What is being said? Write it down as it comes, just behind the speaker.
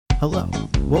Hello,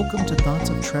 welcome to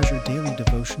Thoughts of Treasure Daily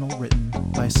Devotional written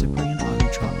by Cyprian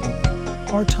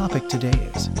Aguichon. Our topic today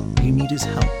is, You Need His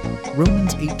Help.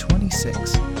 Romans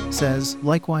 8:26 says,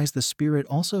 Likewise the Spirit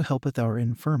also helpeth our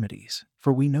infirmities,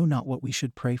 for we know not what we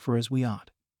should pray for as we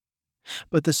ought.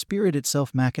 But the Spirit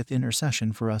itself maketh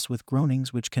intercession for us with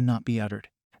groanings which cannot be uttered.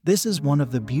 This is one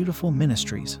of the beautiful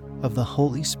ministries of the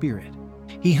Holy Spirit.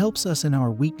 He helps us in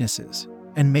our weaknesses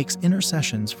and makes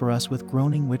intercessions for us with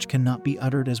groaning which cannot be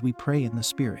uttered as we pray in the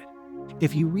Spirit.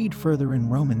 If you read further in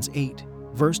Romans 8,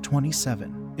 verse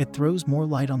 27, it throws more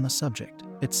light on the subject.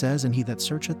 It says, And he that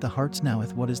searcheth the hearts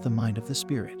knoweth what is the mind of the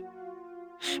Spirit,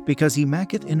 because he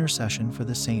maketh intercession for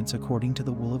the saints according to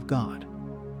the will of God.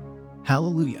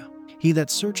 Hallelujah. He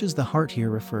that searches the heart here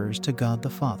refers to God the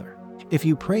Father. If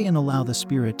you pray and allow the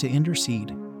Spirit to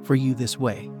intercede for you this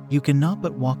way, you cannot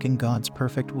but walk in God's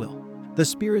perfect will. The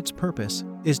Spirit's purpose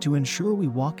is to ensure we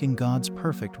walk in God's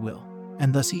perfect will,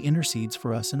 and thus He intercedes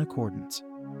for us in accordance,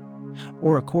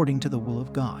 or according to the will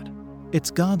of God.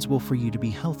 It's God's will for you to be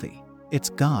healthy. It's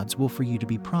God's will for you to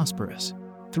be prosperous.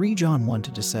 3 John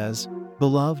 1:2 says,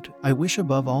 Beloved, I wish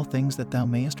above all things that thou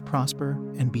mayest prosper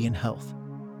and be in health,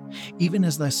 even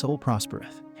as thy soul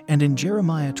prospereth. And in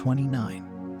Jeremiah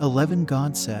 29:11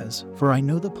 God says, For I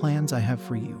know the plans I have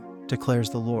for you, declares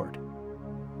the Lord.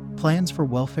 Plans for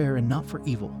welfare and not for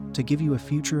evil, to give you a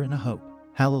future and a hope.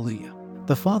 Hallelujah.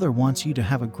 The Father wants you to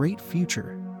have a great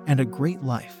future and a great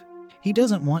life. He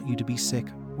doesn't want you to be sick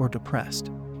or depressed.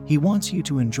 He wants you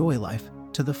to enjoy life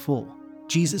to the full.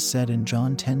 Jesus said in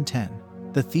John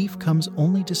 10:10, The thief comes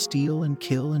only to steal and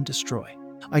kill and destroy.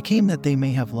 I came that they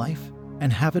may have life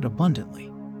and have it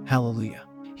abundantly. Hallelujah.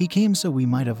 He came so we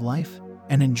might have life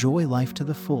and enjoy life to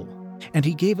the full. And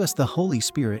He gave us the Holy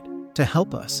Spirit to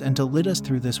help us and to lead us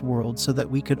through this world so that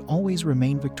we could always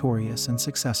remain victorious and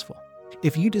successful.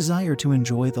 If you desire to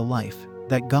enjoy the life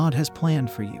that God has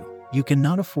planned for you, you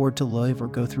cannot afford to live or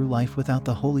go through life without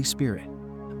the Holy Spirit.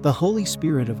 The Holy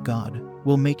Spirit of God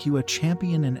will make you a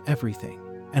champion in everything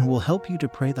and will help you to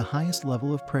pray the highest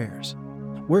level of prayers,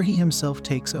 where He Himself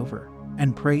takes over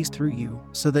and prays through you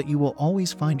so that you will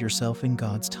always find yourself in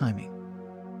God's timing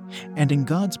and in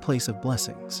God's place of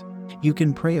blessings. You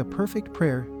can pray a perfect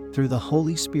prayer through the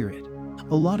Holy Spirit.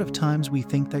 A lot of times we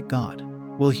think that God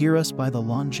will hear us by the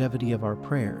longevity of our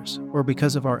prayers or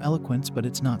because of our eloquence, but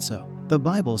it's not so. The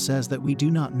Bible says that we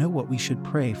do not know what we should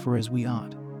pray for as we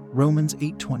ought. Romans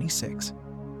 8:26.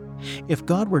 If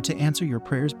God were to answer your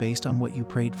prayers based on what you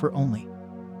prayed for only,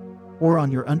 or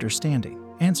on your understanding,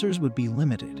 answers would be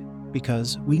limited,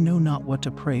 because we know not what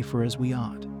to pray for as we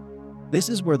ought. This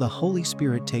is where the Holy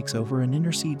Spirit takes over and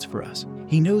intercedes for us.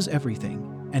 He knows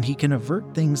everything, and He can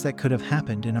avert things that could have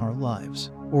happened in our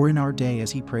lives or in our day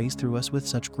as He prays through us with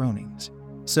such groanings.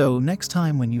 So next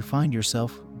time when you find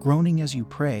yourself groaning as you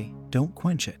pray, don't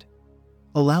quench it.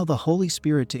 Allow the Holy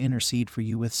Spirit to intercede for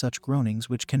you with such groanings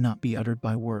which cannot be uttered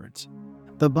by words.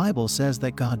 The Bible says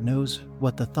that God knows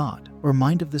what the thought or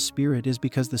mind of the Spirit is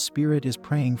because the Spirit is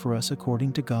praying for us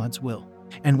according to God's will.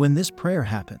 And when this prayer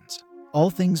happens, all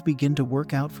things begin to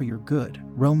work out for your good.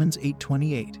 Romans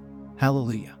 8:28.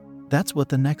 Hallelujah. That's what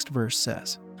the next verse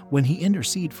says. When He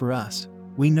intercedes for us,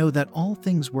 we know that all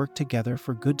things work together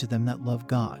for good to them that love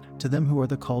God, to them who are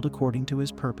the called according to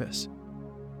His purpose.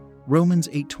 Romans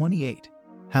 8:28.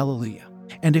 Hallelujah.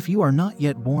 And if you are not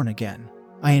yet born again,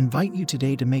 I invite you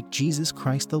today to make Jesus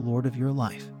Christ the Lord of your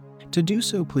life. To do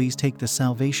so, please take the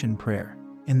salvation prayer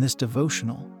in this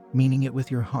devotional, meaning it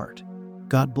with your heart.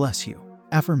 God bless you.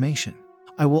 Affirmation.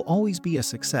 I will always be a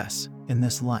success in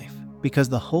this life because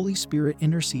the Holy Spirit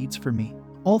intercedes for me.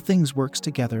 All things works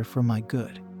together for my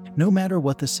good. No matter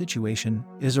what the situation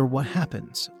is or what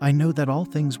happens, I know that all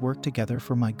things work together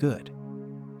for my good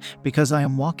because I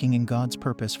am walking in God's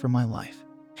purpose for my life.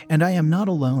 And I am not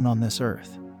alone on this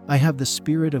earth. I have the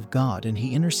Spirit of God, and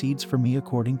He intercedes for me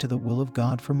according to the will of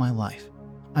God for my life.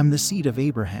 I'm the seed of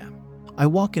Abraham. I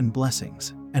walk in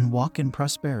blessings and walk in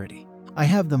prosperity. I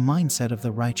have the mindset of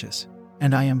the righteous,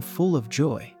 and I am full of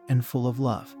joy and full of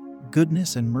love.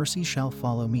 Goodness and mercy shall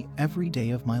follow me every day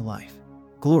of my life.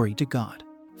 Glory to God.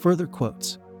 Further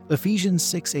quotes. Ephesians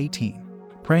 6:18.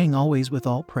 Praying always with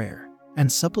all prayer and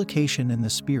supplication in the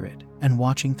Spirit, and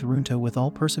watching through with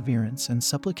all perseverance and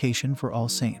supplication for all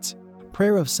saints.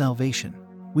 Prayer of salvation.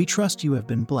 We trust you have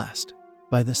been blessed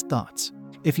by these thoughts.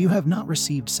 If you have not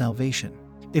received salvation,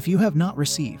 if you have not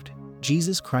received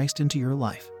Jesus Christ into your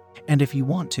life, and if you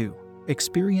want to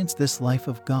experience this life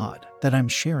of God that I'm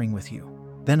sharing with you,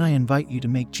 then I invite you to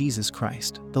make Jesus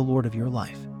Christ the Lord of your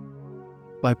life.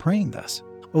 By praying thus,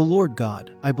 O Lord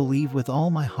God, I believe with all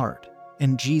my heart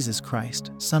in Jesus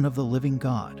Christ, Son of the living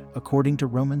God, according to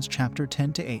Romans chapter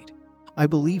 10-8. I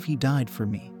believe he died for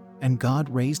me, and God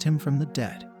raised him from the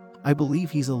dead. I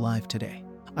believe he's alive today.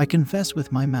 I confess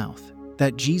with my mouth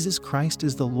that Jesus Christ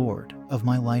is the Lord of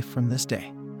my life from this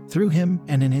day. Through him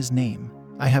and in his name,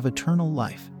 I have eternal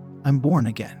life. I'm born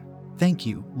again. Thank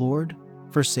you, Lord,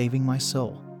 for saving my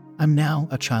soul. I'm now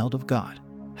a child of God.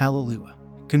 Hallelujah.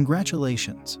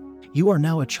 Congratulations. You are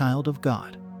now a child of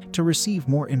God. To receive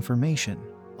more information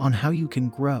on how you can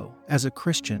grow as a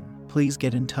Christian, please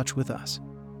get in touch with us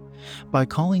by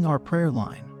calling our prayer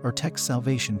line or text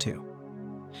salvation to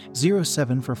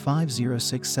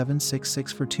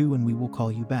 0745067662 and we will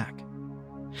call you back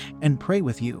and pray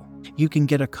with you. You can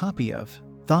get a copy of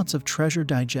Thoughts of Treasure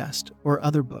Digest or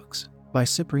other books by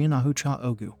Cyprian Ahucha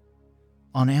Ogu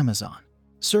on Amazon.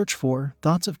 Search for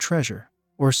Thoughts of Treasure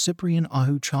or Cyprian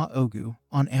Ahucha Ogu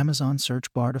on Amazon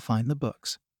search bar to find the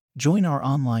books. Join our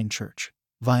online church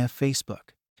via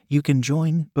Facebook. You can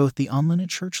join both the Online at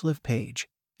Church Live page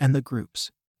and the groups.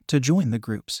 To join the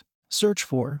groups, search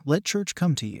for Let Church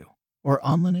Come to You or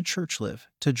Online at Church Live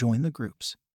to join the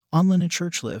groups. Online at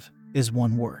Church Live is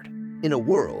one word. In a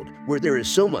world where there is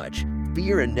so much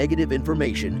fear and negative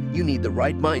information, you need the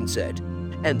right mindset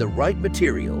and the right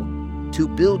material to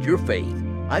build your faith.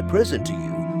 I present to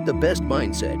you the best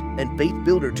mindset and faith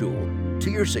builder tool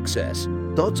to your success.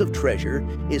 Thoughts of Treasure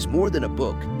is more than a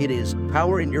book. It is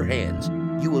power in your hands.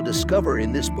 You will discover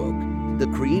in this book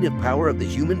the creative power of the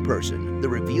human person, the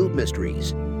revealed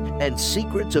mysteries and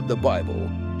secrets of the Bible,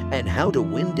 and how to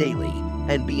win daily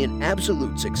and be an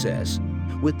absolute success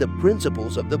with the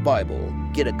principles of the Bible.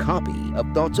 Get a copy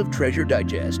of Thoughts of Treasure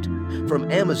Digest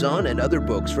from Amazon and other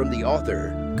books from the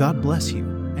author. God bless you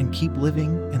and keep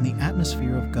living in the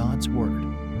atmosphere of God's Word.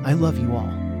 I love you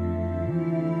all.